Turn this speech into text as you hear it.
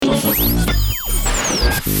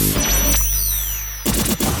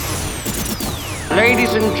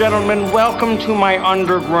Ladies and gentlemen, welcome to my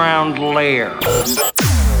underground lair.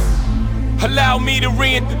 Allow me to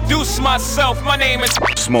reintroduce myself. My name is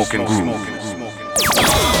Smoking Groove.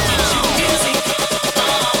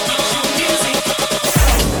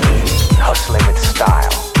 Hustling with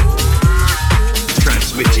style.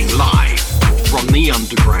 Transmitting live from the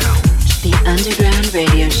underground. The Underground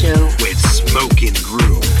Radio Show with Smoking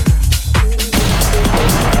Groove.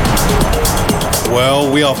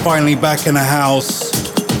 Well, we are finally back in the house.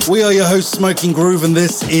 We are your hosts, Smoking Groove, and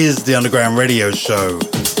this is the Underground Radio Show,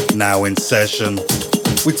 now in session.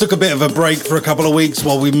 We took a bit of a break for a couple of weeks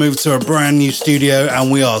while we moved to a brand new studio,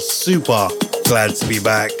 and we are super glad to be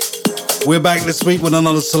back. We're back this week with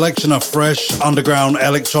another selection of fresh underground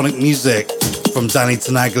electronic music from Danny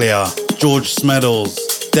Tenaglia, George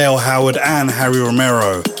Smeddles, Dale Howard, and Harry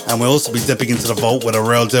Romero. And we'll also be dipping into the vault with a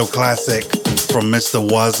real deal classic from Mr.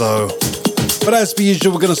 Wazo. But as per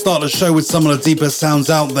usual, we're going to start the show with some of the deeper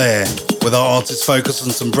sounds out there, with our artists focus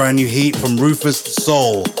on some brand new heat from Rufus the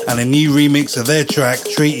Soul and a new remix of their track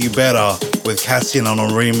Treat You Better with Cassian on a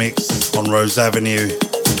remix on Rose Avenue.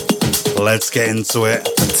 Let's get into it.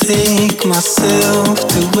 Take myself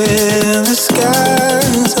to where the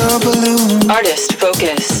skies are blue. Artist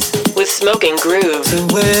Focus with Smoking Groove. To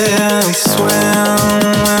where we swam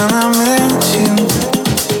when I met you.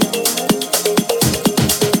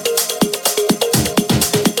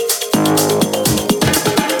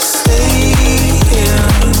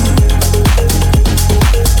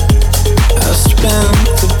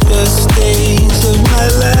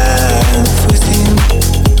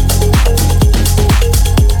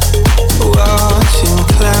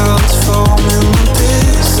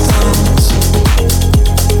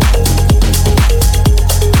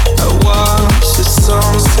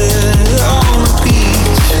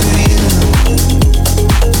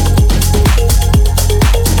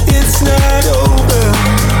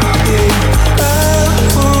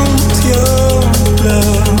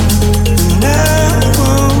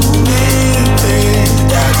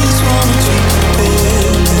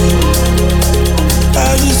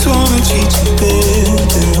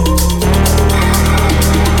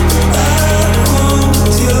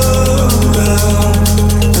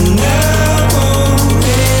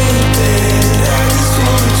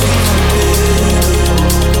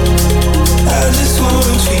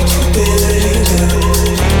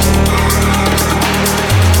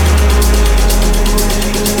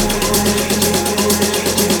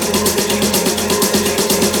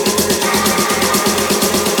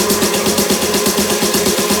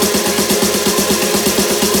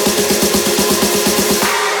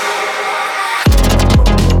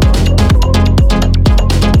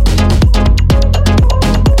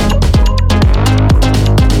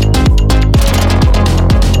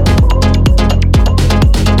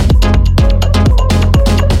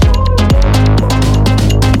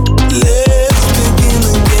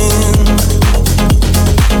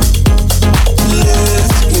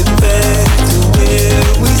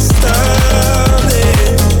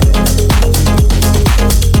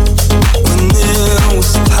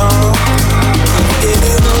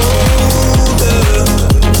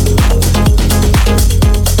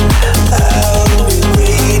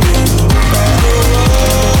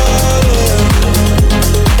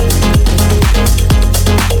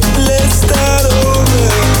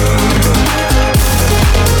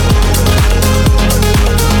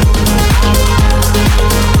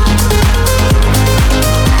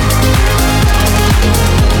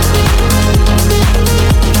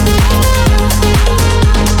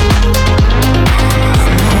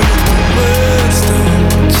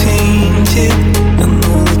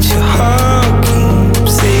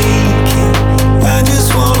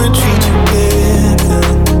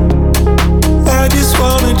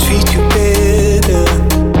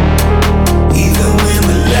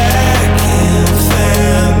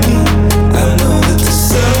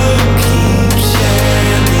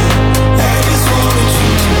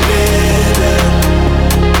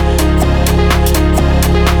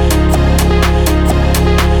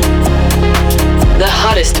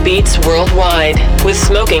 Worldwide with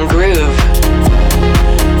Smoking Groove.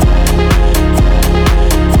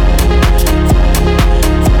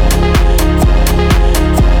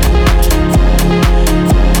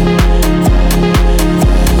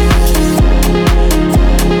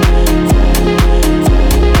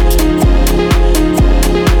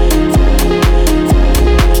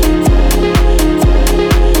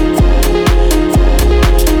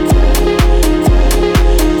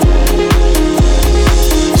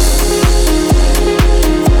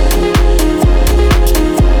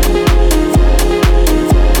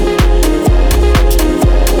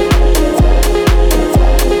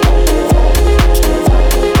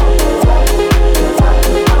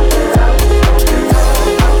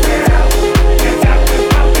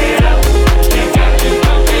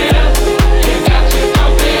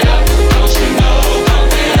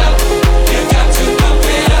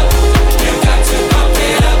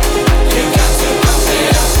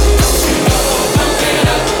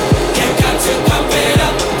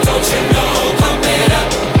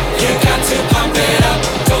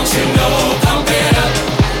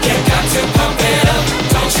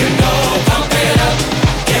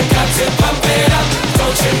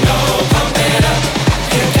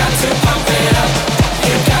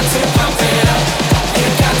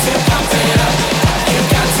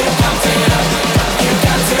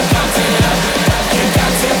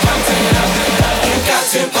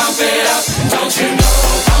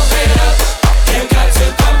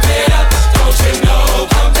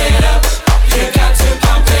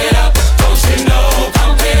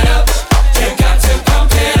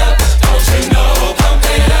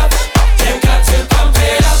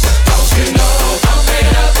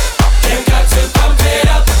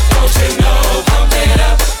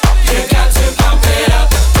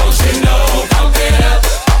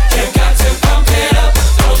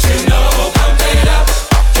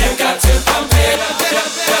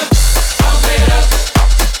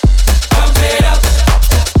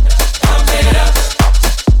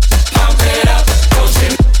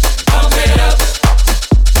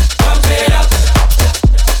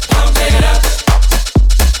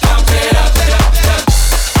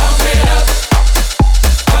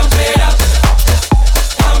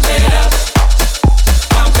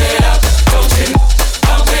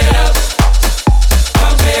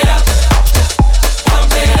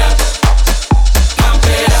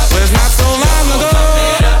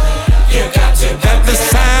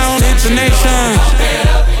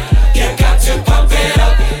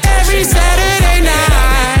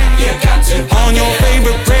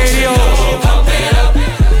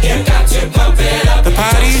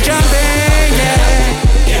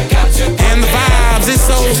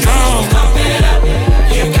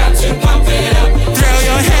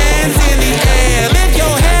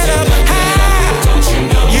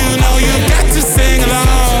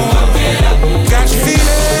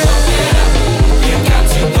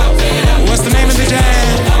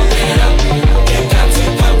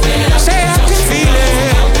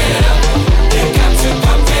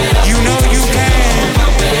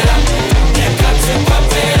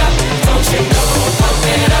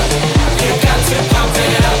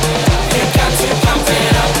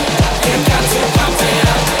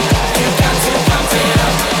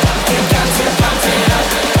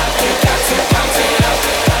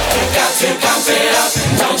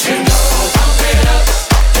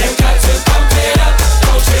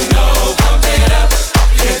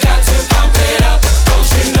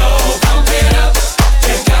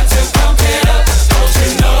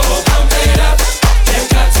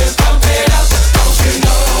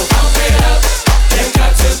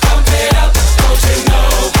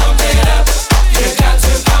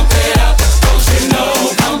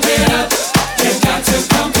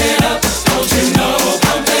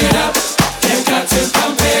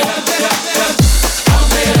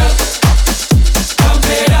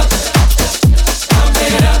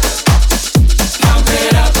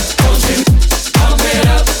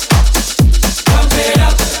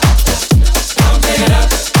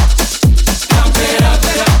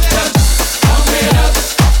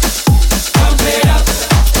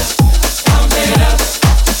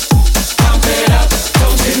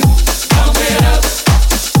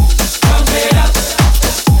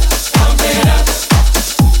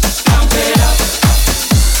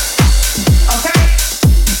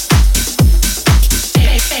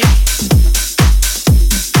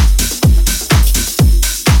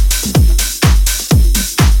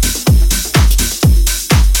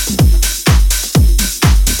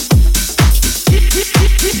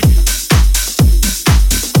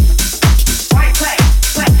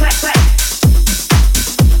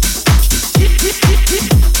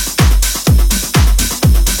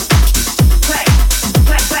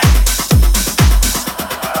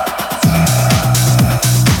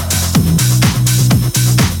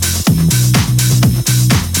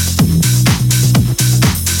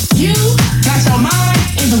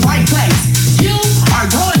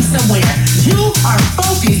 are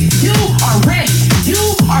focused. You are ready. You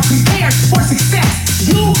are prepared for success.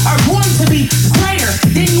 You are going to be greater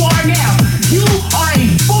than you are now. You are a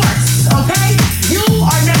force, okay? You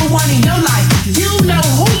are number one in your life. You know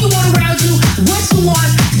who you want around you, what you want.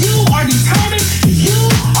 You are determined. You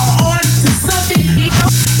are on to something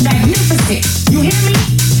magnificent. You hear me?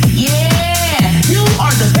 Yeah, you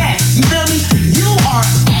are the best. You feel me? You are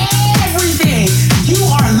everything. You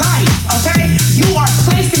are life, okay? You are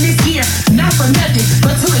placed in this year not for nothing,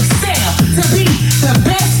 but to excel, to be the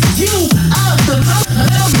best you of the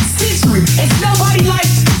century. It's nobody like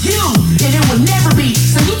you, and it will never be.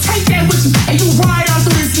 So you take that with you, and you ride on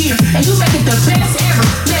through this year, and you make it the best ever.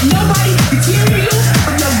 Let nobody deter you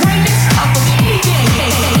from the greatness of anything.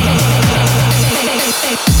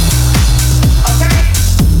 Okay?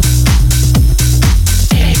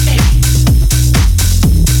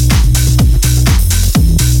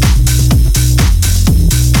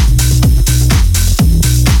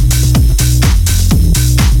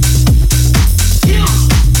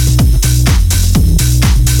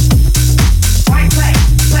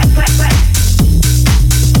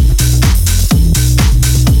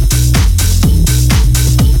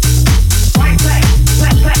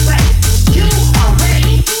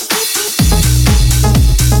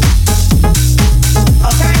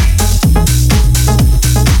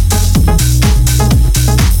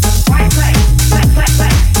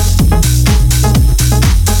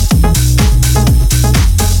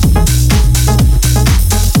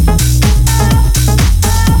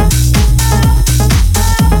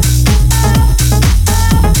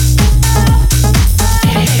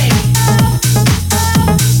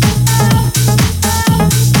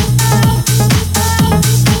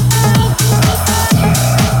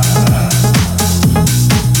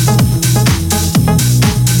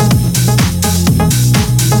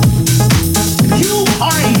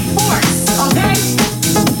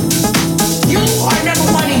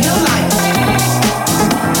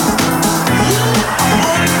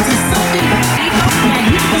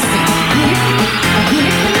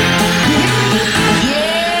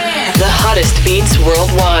 Beats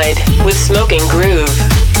worldwide with Smoking Groove.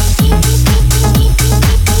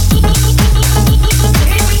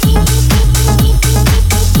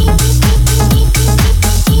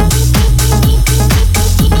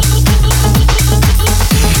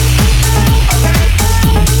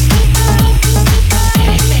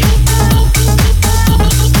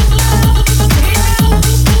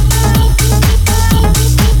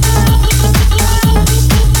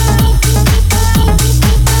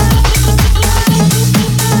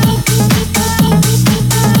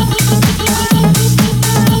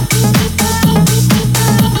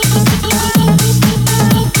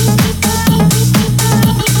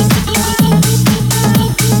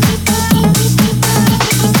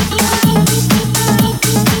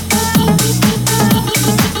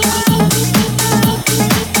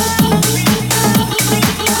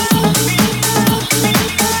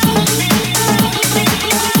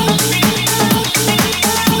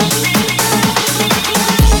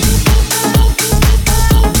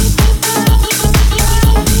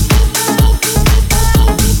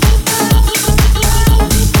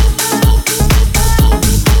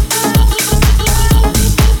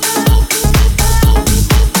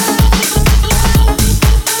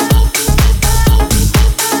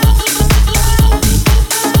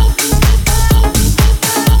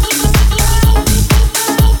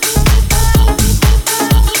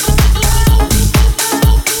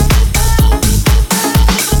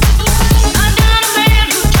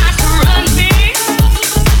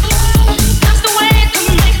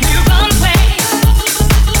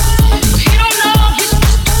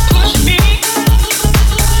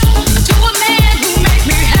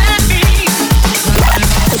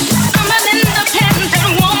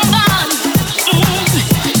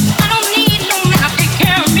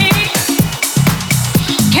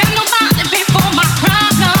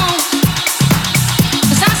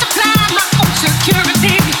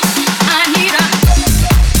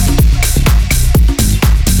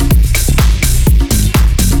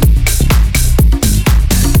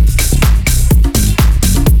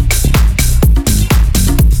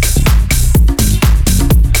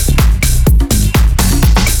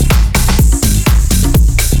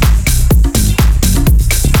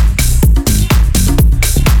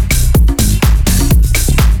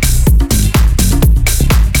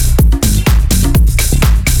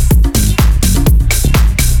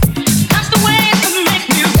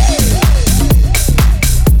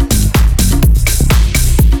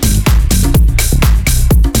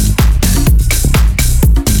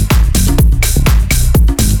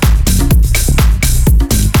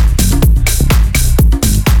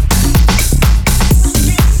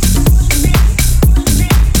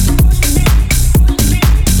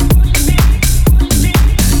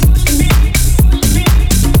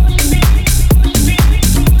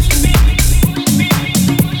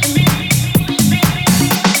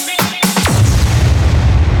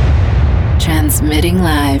 Recording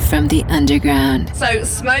live from the underground. So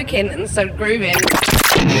smoking and so grooving.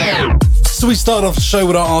 So we start off the show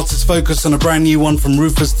with our artist focus on a brand new one from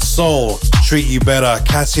Rufus the Soul, Treat You Better,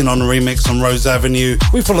 Cassian on a remix on Rose Avenue.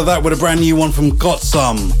 We follow that with a brand new one from Got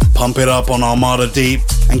Some, Pump It Up on Armada Deep,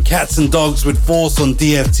 and Cats and Dogs with Force on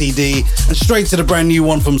DFTD, and straight to the brand new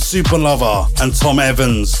one from Super Lover and Tom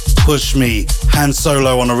Evans, Push Me, Han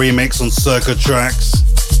Solo on a remix on Circa Tracks.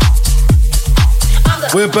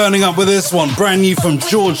 We're burning up with this one, brand new from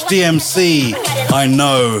George DMC, I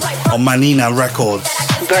Know, on Manina Records.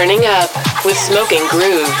 Burning up with Smoking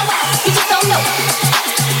Groove. You just don't know.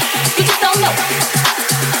 You just don't know.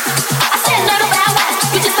 I said learn about why.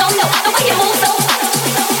 You just don't know the way you move so.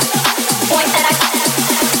 Point that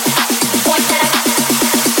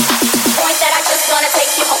I just wanna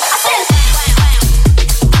take you home. I said.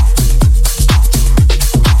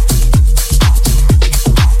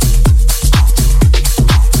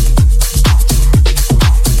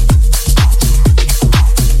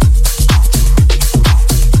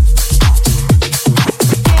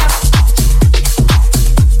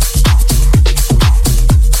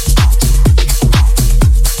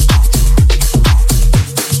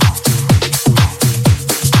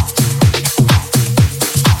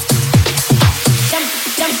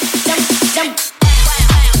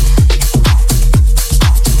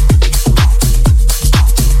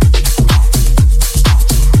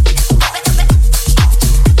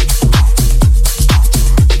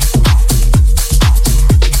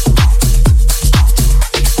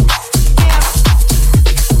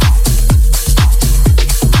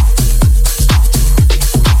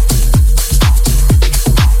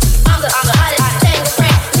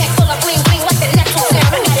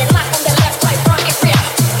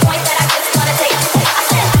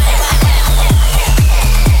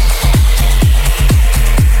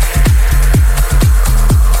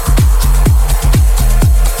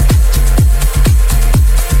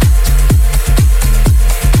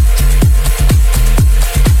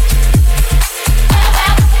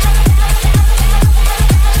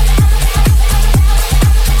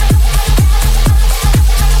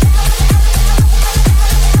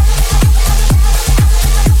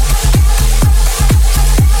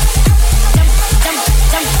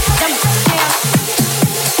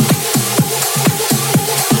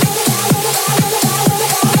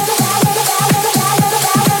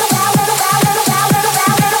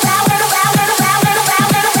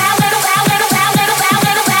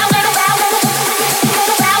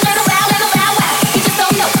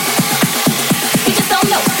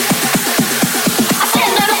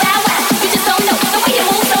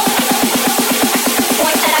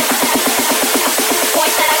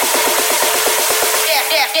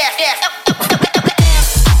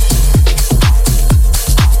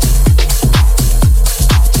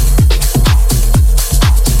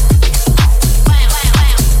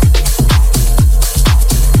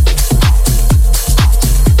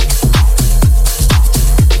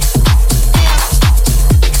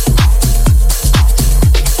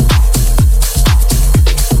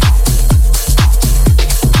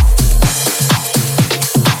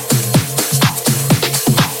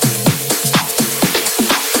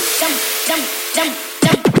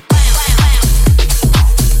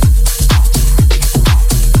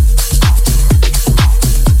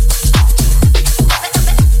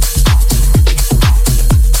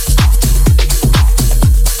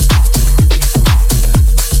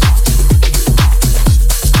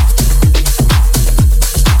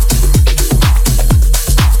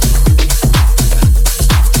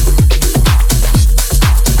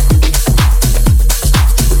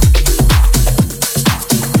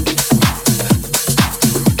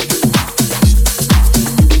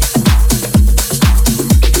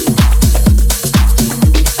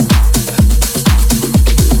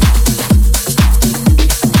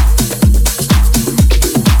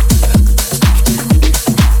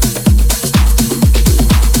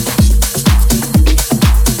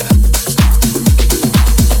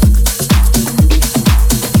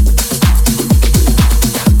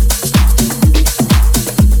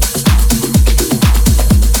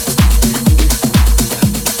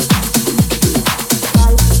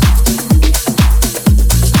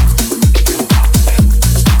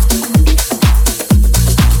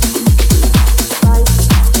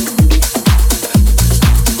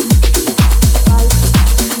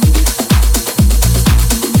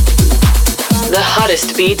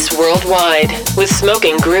 hottest beats worldwide with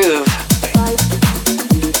Smoking Groove.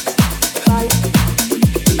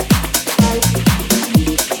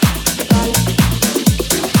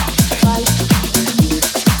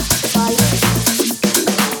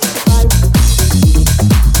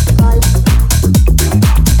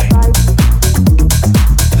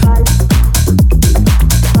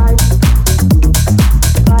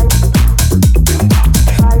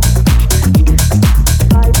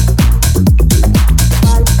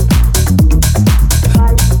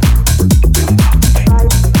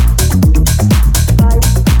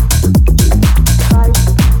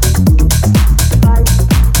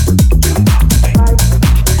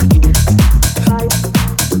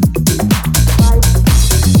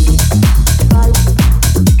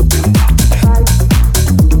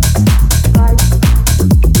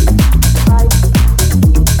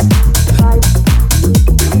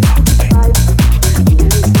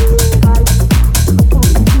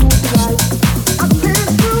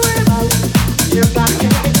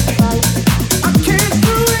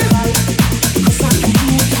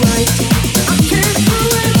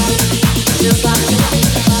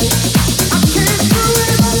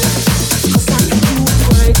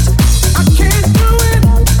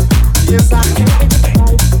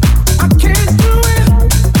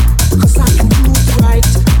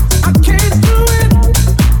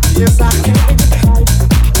 Pump it,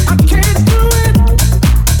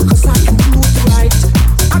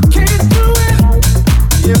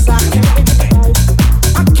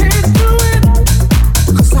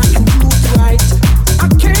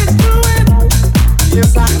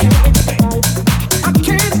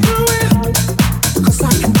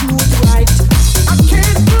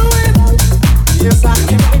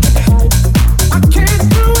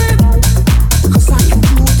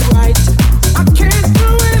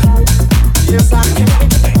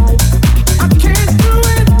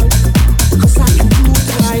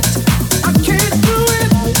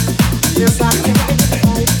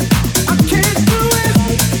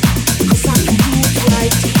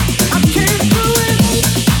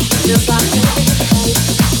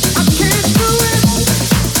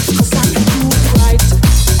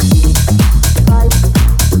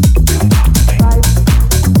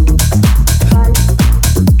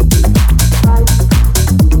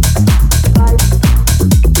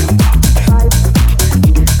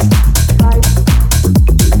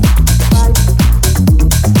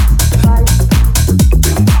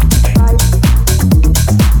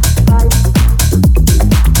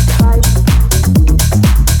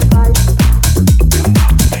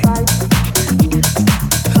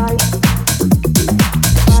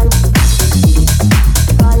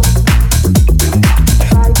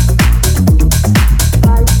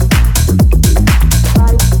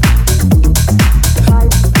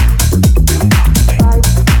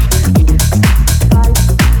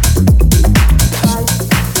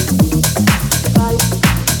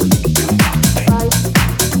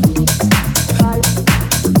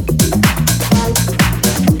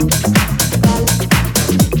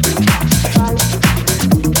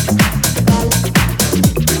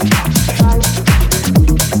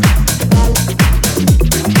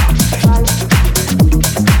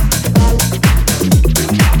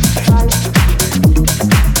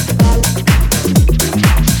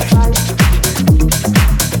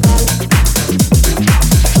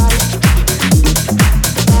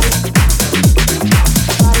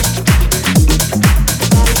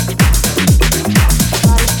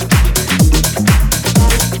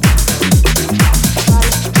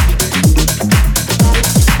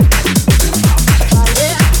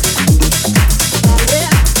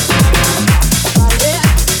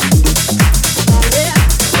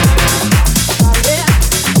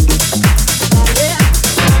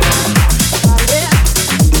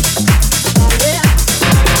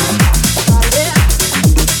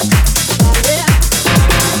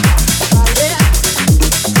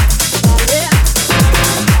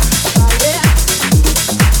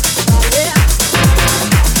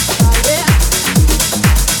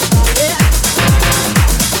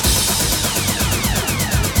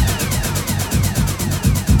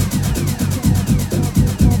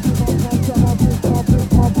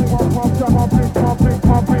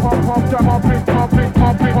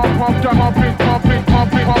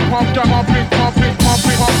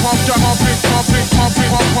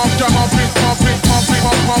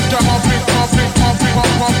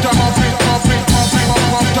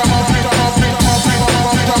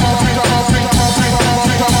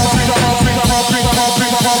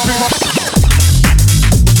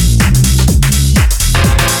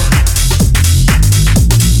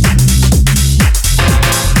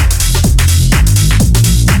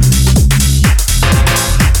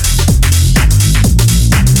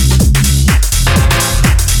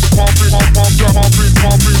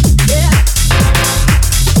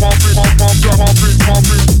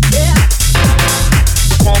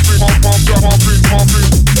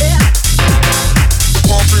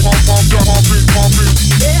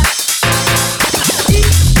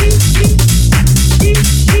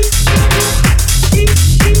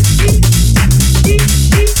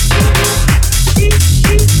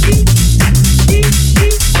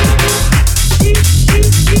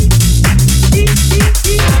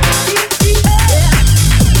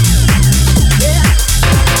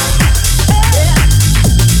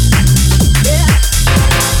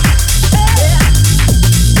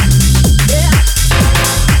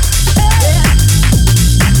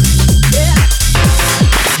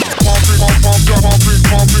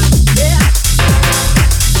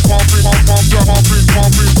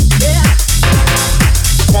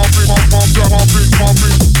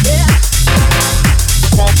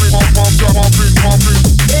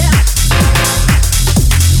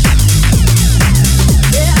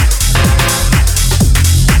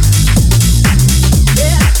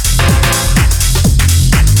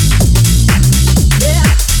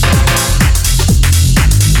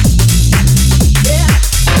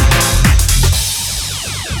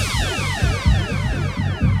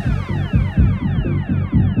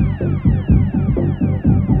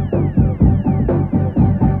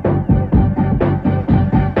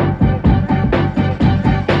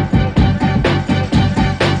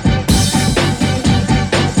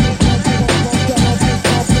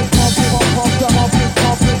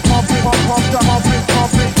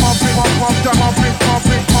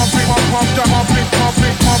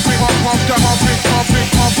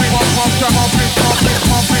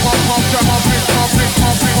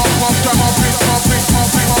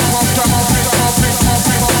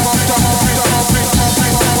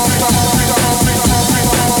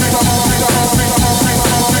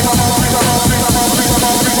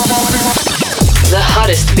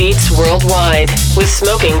 Worldwide with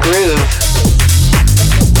Smoking Groove.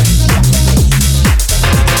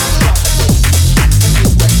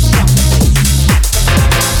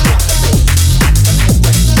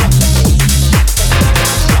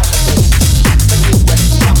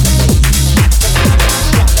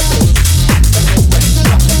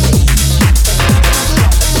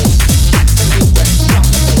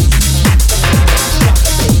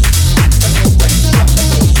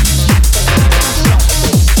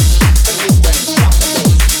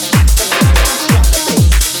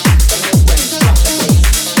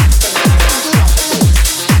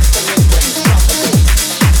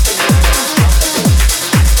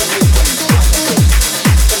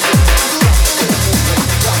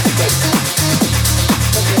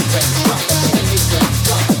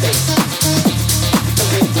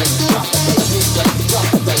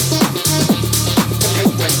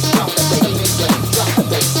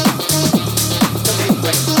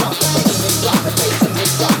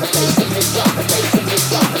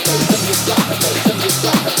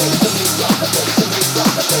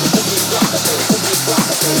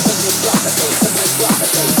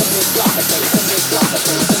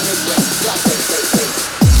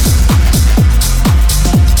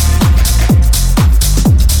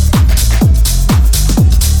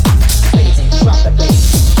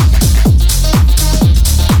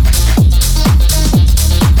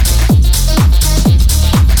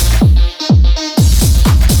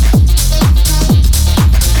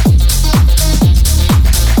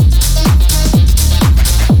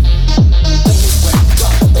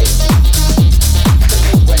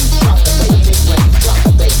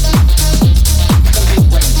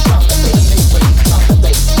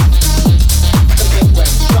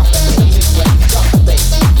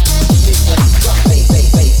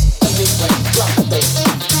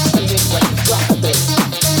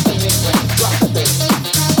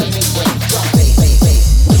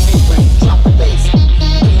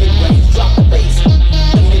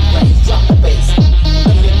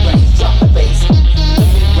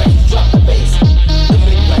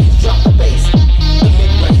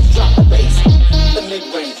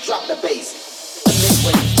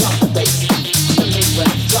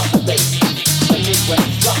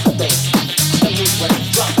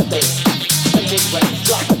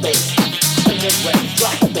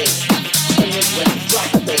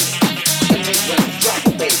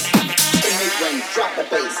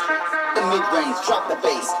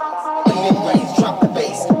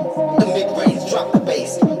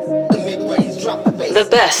 The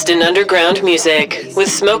best in underground music with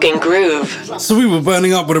Smoking Groove. So we were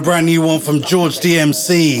burning up with a brand new one from George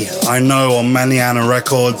DMC, I Know, on Maniana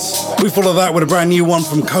Records. We followed that with a brand new one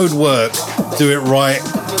from Codework, Do It Right.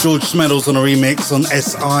 George Smeddles on a remix on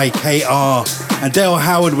SIKR. And Dale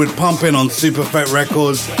Howard with Pumpin' on Superfet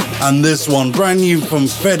Records. And this one, brand new from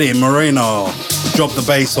Fede Moreno, Drop the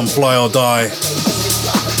Bass on Fly or Die.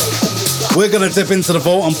 We're going to dip into the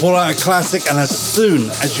vault and pull out a classic, and as soon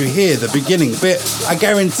as you hear the beginning bit, I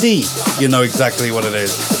guarantee you know exactly what it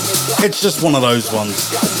is. It's just one of those ones.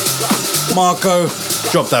 Marco,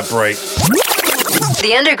 drop that break.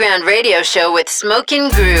 The Underground Radio Show with Smoking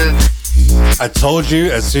Groove. I told you,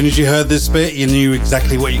 as soon as you heard this bit, you knew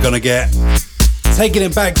exactly what you're going to get. Taking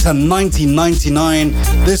it back to 1999,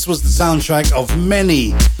 this was the soundtrack of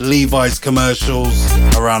many Levi's commercials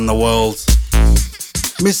around the world.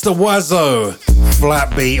 Mr. Wazzo,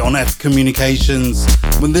 Flat Beat on F Communications.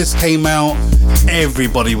 When this came out,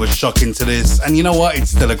 everybody was shocking to this. And you know what?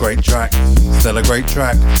 It's still a great track. Still a great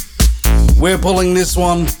track. We're pulling this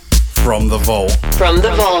one from the vault. From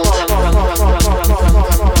the vault.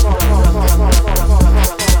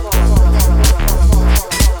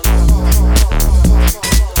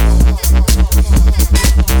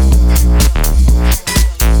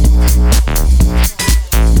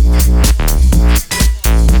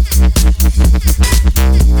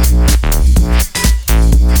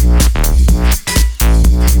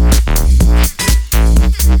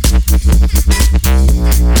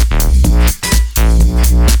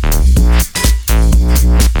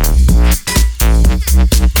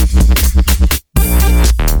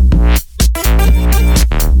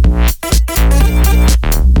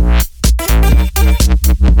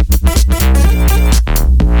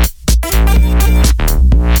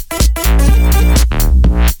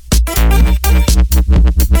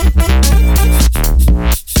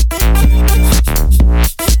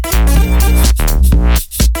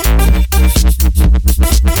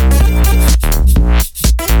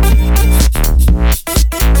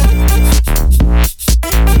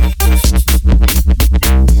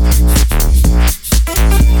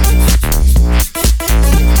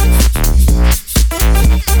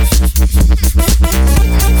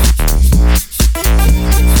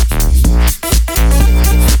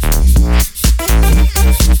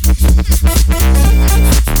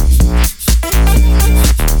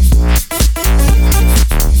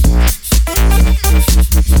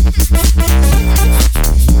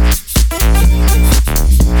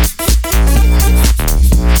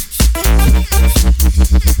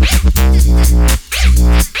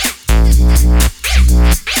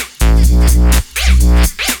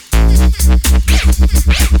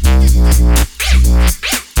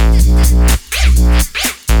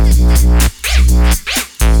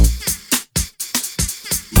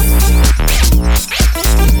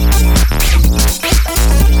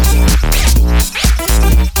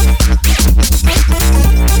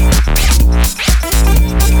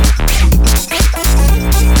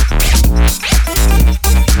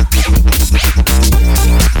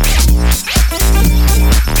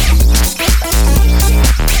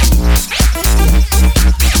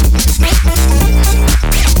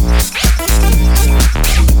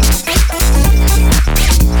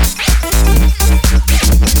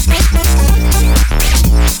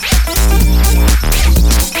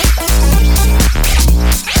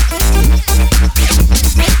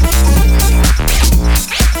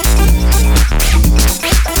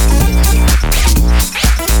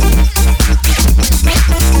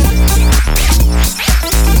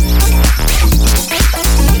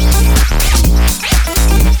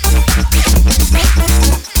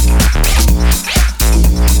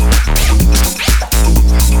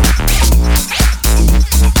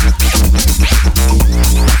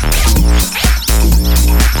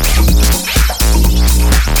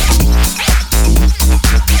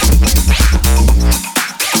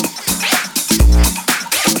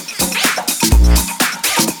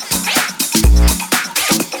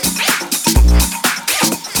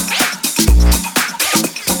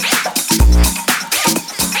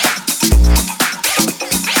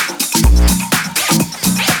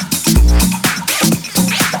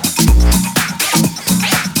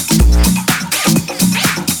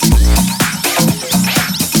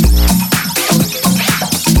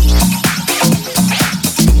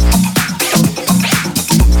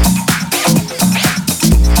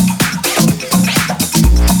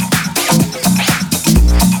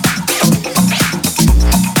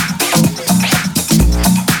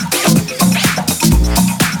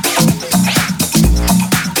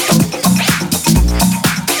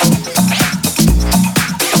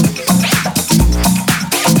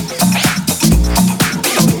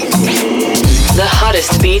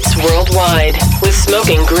 hottest beats worldwide with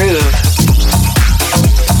Smoking Groove.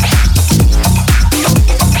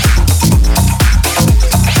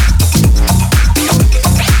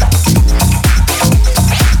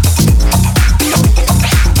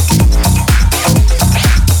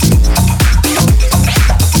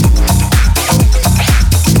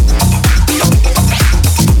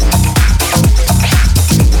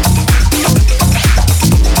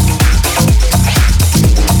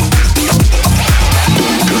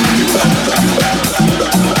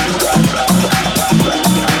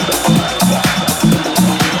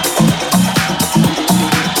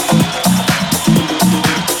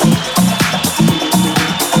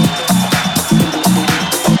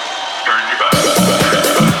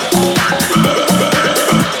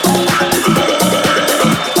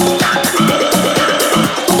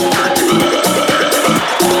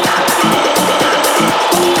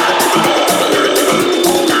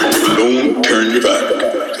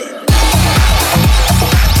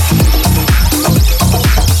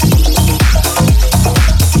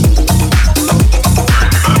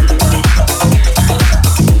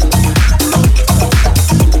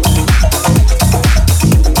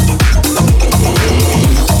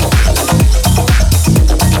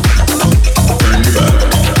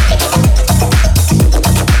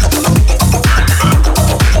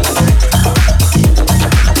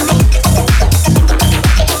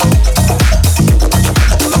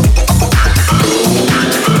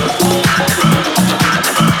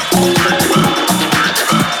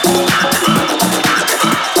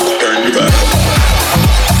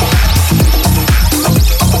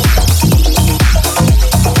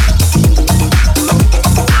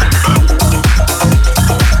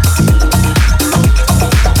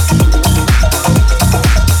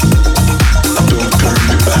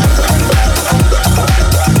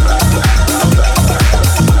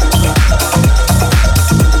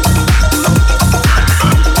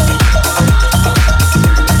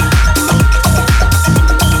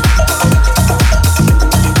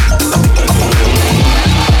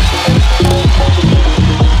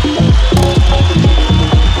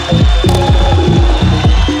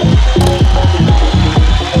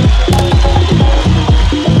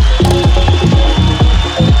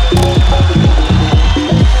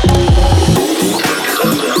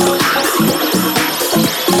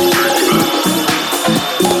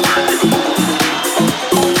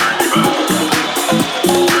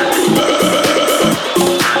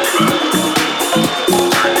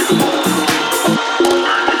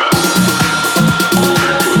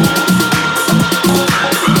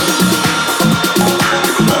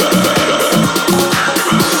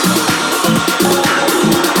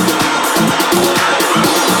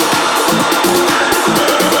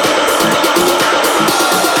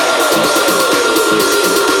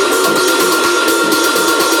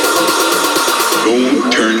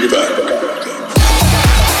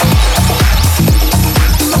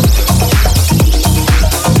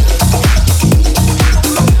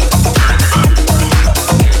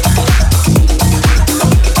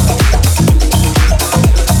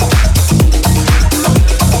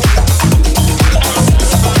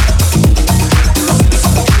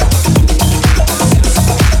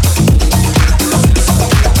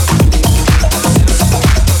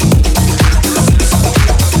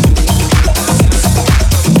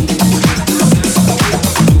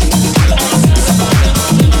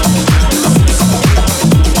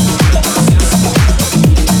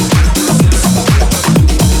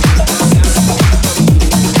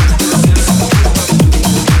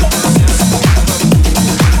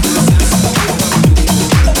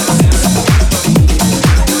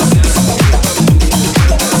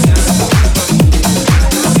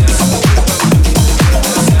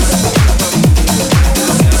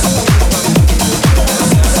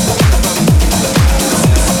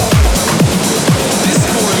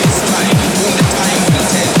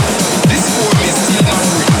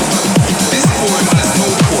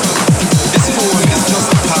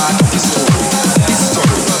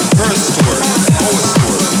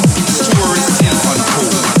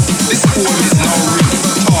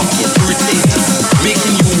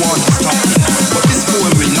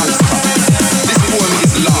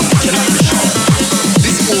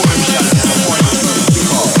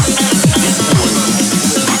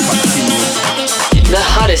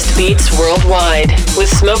 beats worldwide with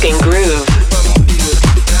Smoking Groove.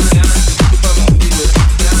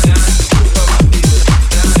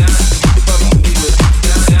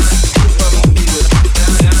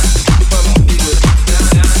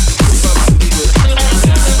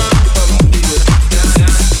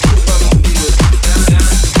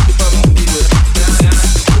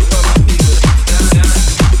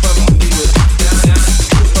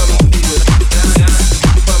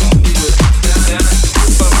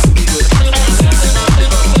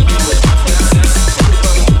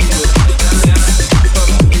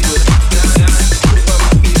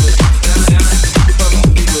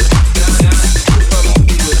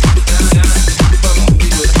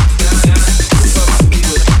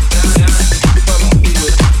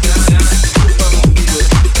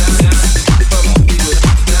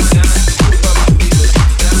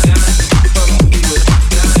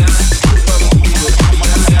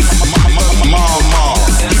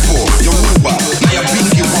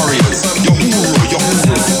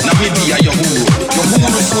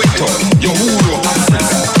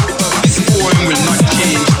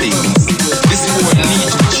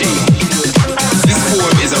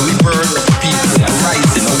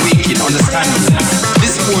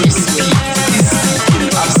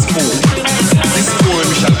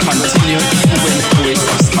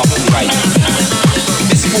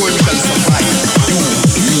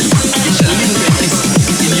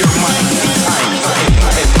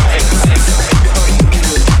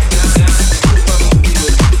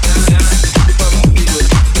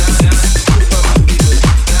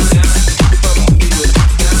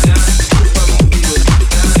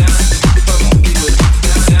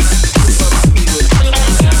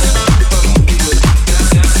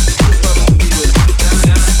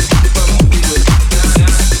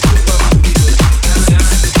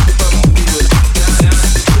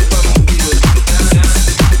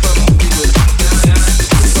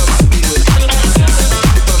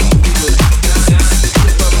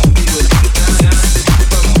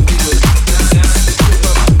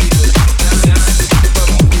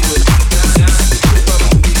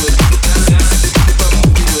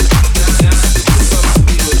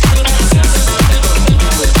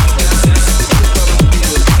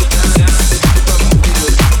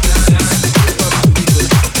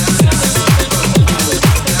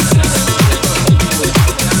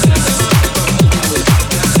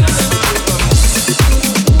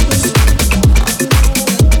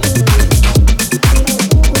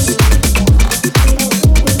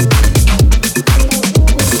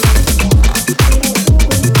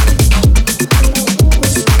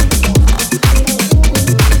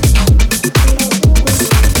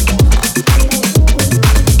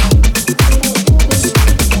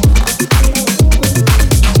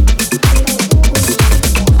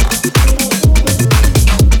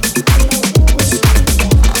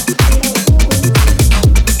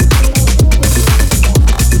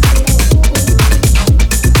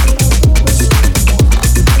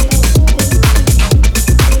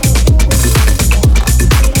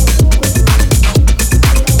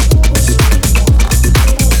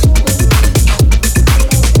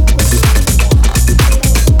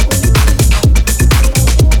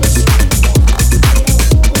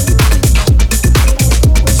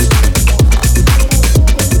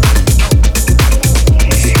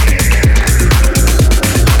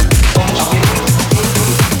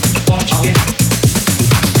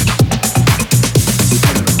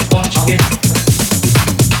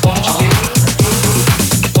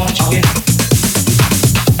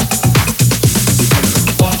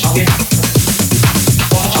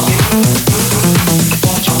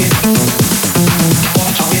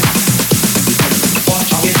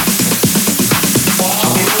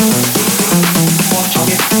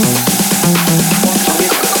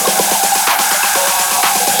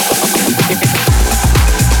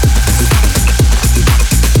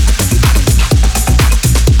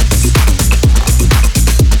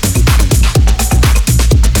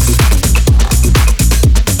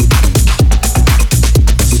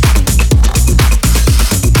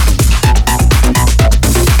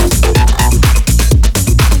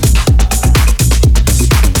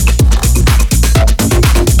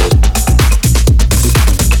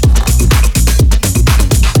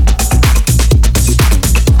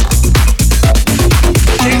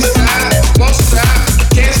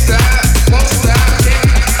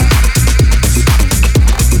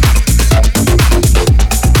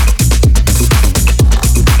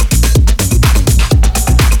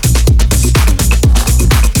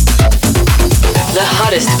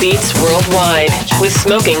 beats worldwide with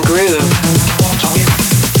Smoking Groove.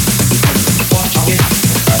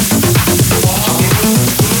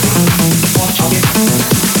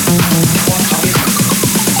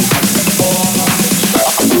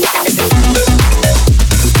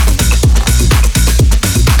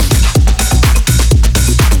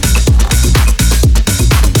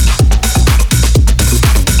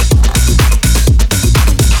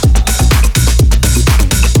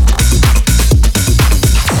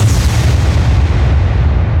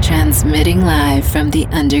 from the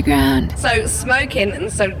underground. So smoking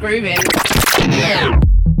and so grooving.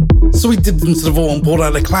 So we dipped into the vault and pulled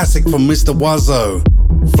out a classic from Mr. Wazzo,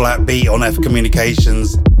 Flat Beat on F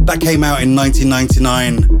Communications. That came out in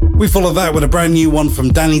 1999. We followed that with a brand new one from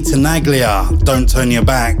Danny Tenaglia, Don't Turn Your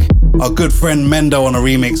Back. Our good friend Mendo on a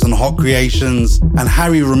remix on Hot Creations, and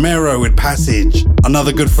Harry Romero with Passage.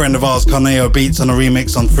 Another good friend of ours, Carneo Beats, on a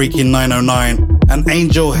remix on Freaking 909, and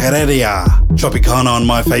Angel Heredia, Tropicana on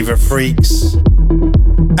My Favorite Freaks.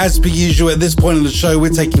 As per usual, at this point in the show, we're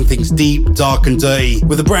taking things deep, dark and dirty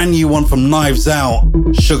with a brand new one from Knives Out,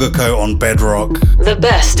 Sugarcoat on Bedrock. The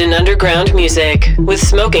best in underground music with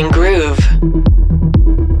Smoking Groove.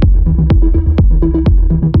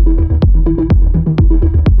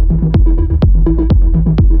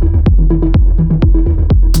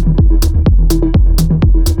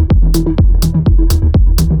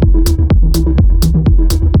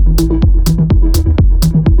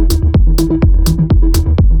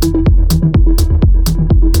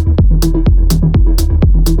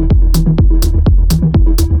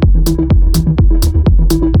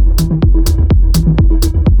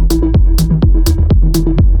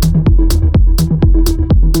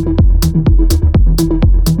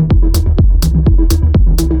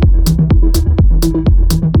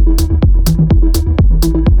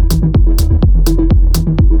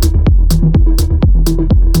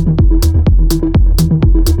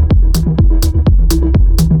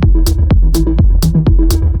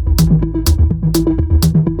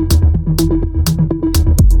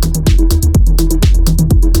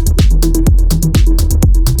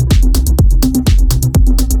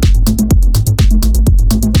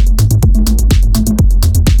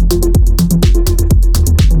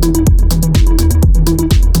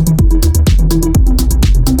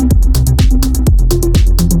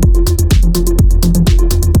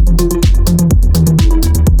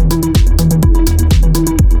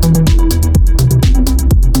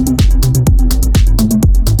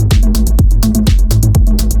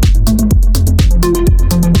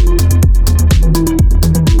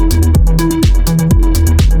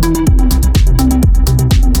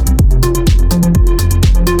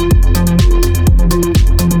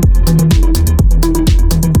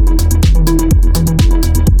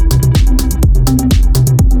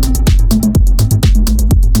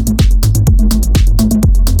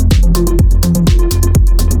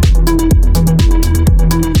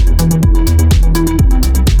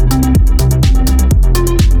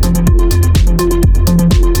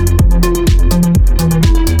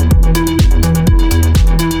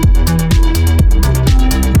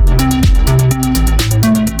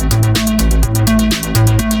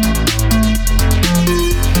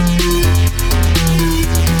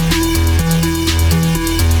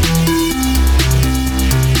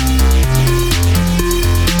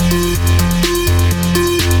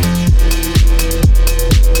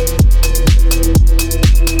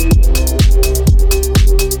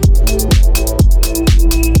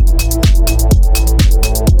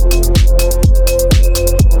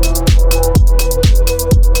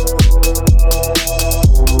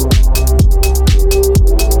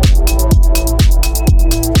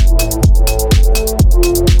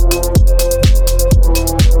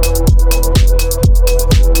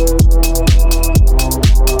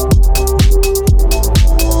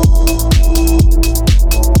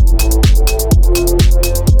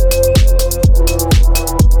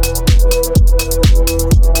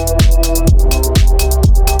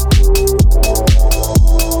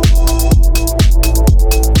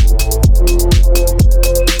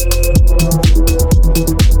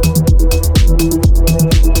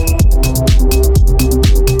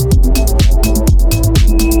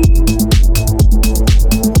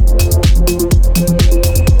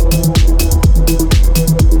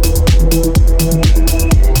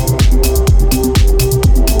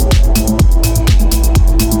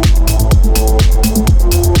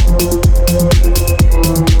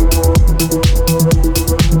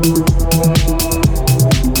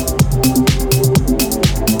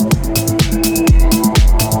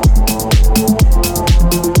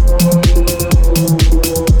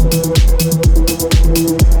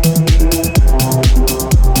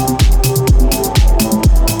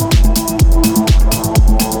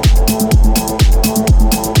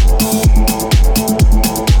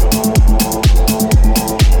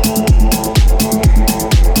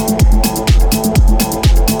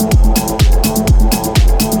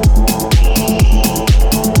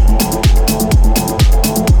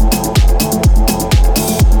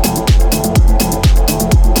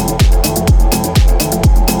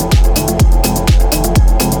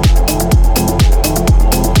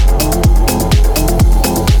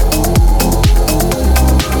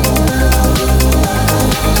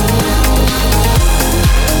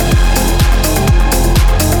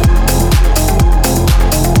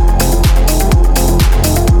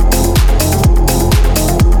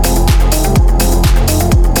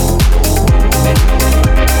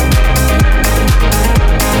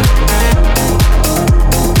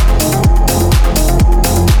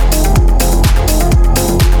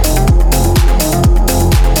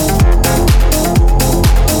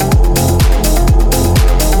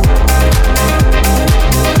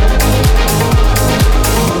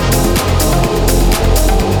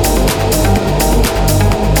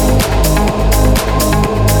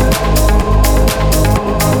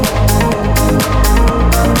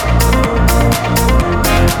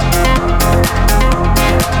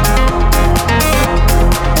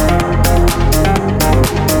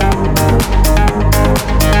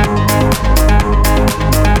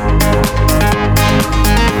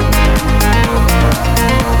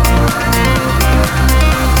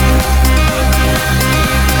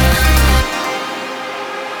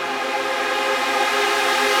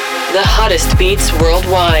 hottest beats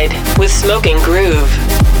worldwide with Smoking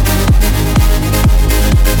Groove.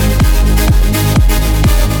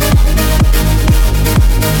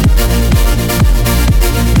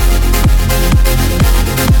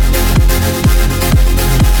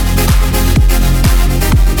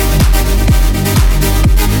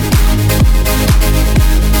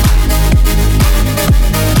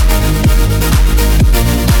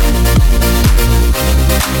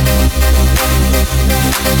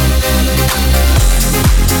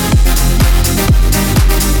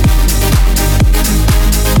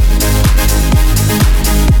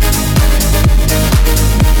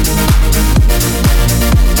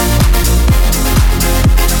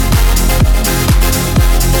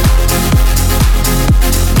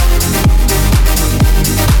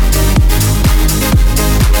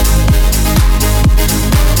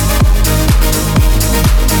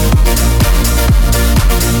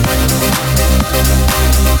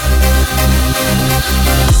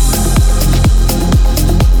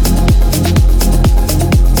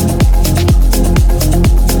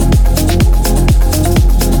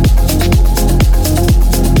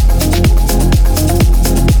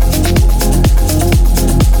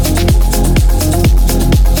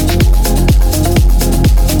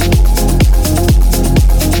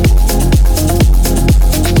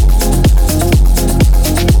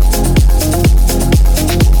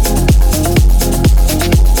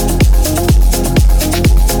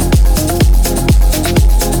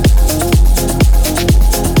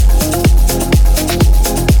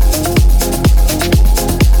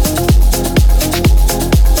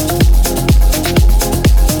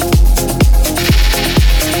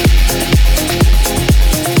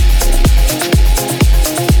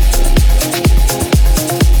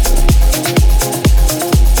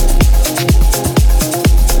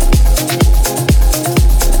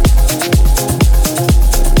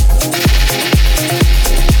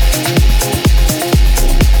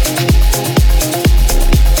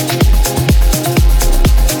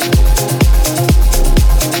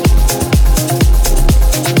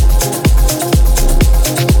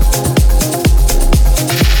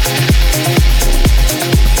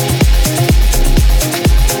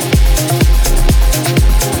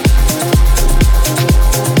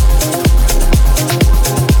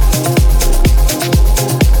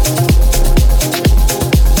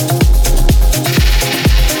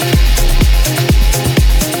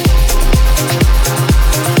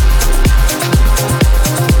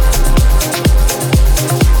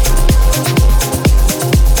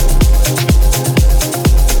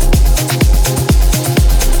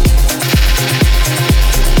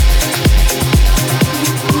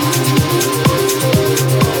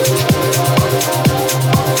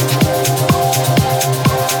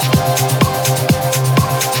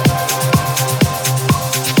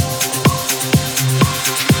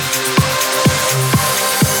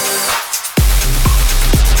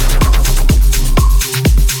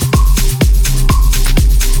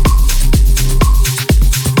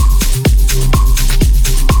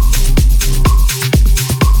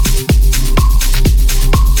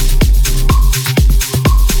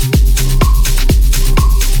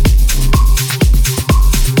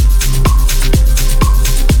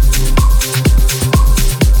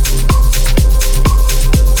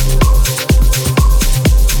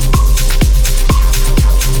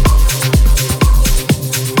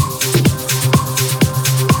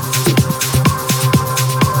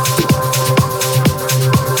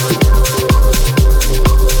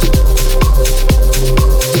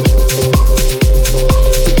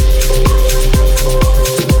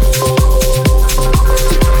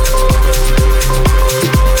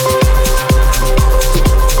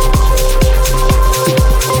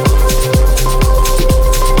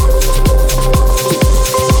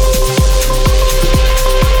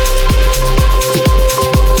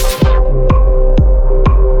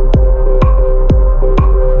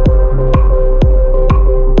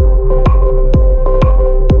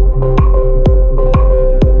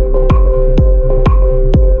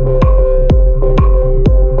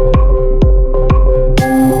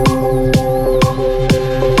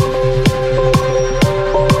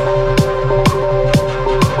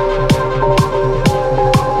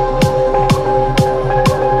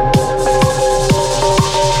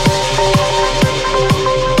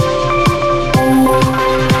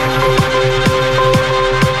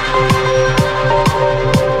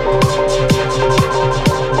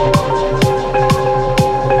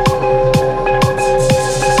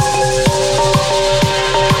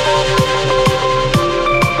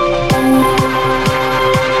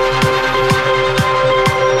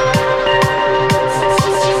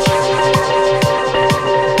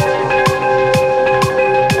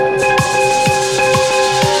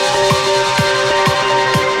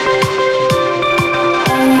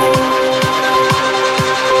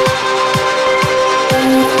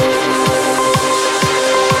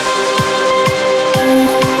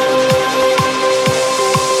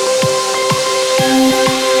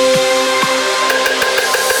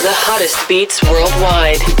 hottest beats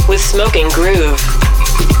worldwide with Smoking Groove.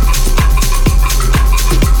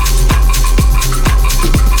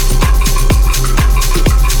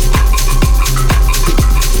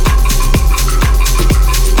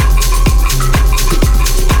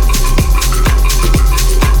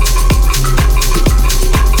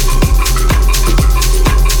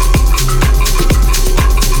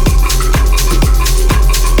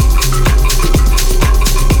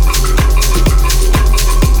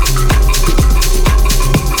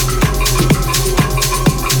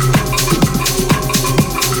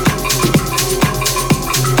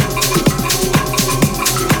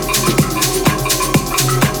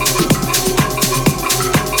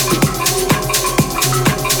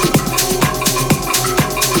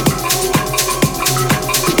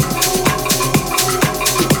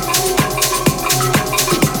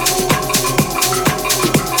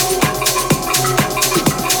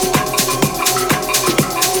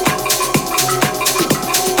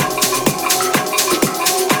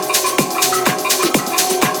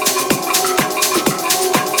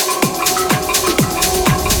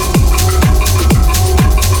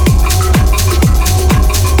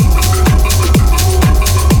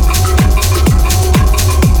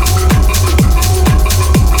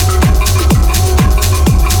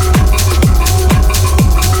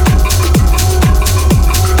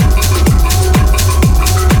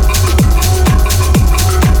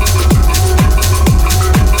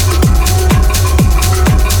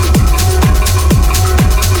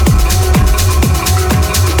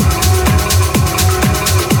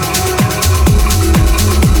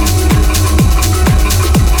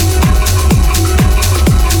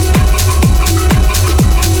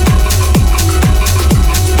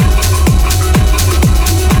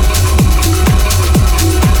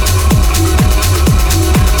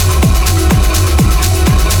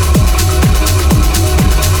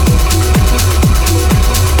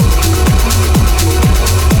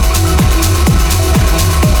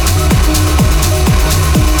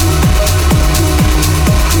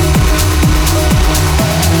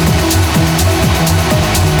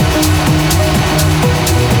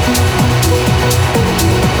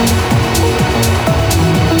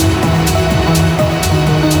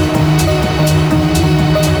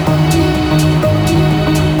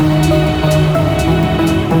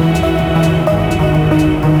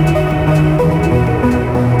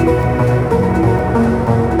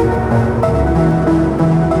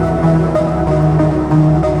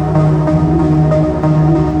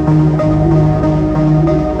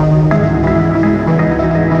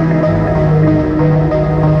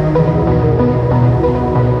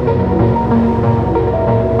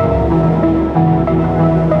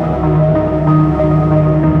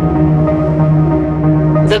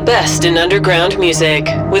 Best in underground music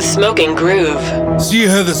with Smoking Groove. So you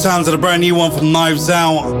heard the sounds of the brand new one from Knives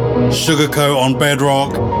Out, Sugarcoat on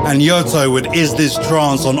Bedrock, and Yoto with Is This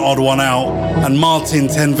Trance on Odd One Out, and Martin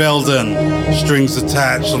ten Velden, Strings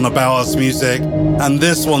Attached on About Us Music, and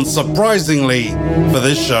this one, surprisingly, for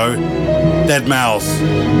this show,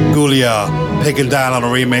 Deadmau5, Gulia, Pig and Dan on a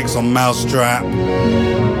remix on Mousetrap.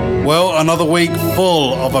 Well, another week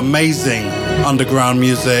full of amazing underground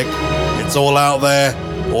music. It's all out there.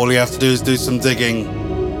 All you have to do is do some digging.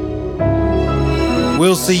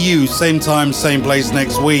 We'll see you same time, same place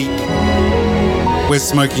next week with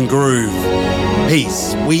Smoking Groove.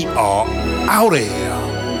 Peace. We are out of here.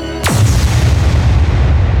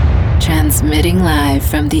 Transmitting live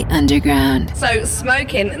from the underground. So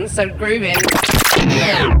smoking and so grooving.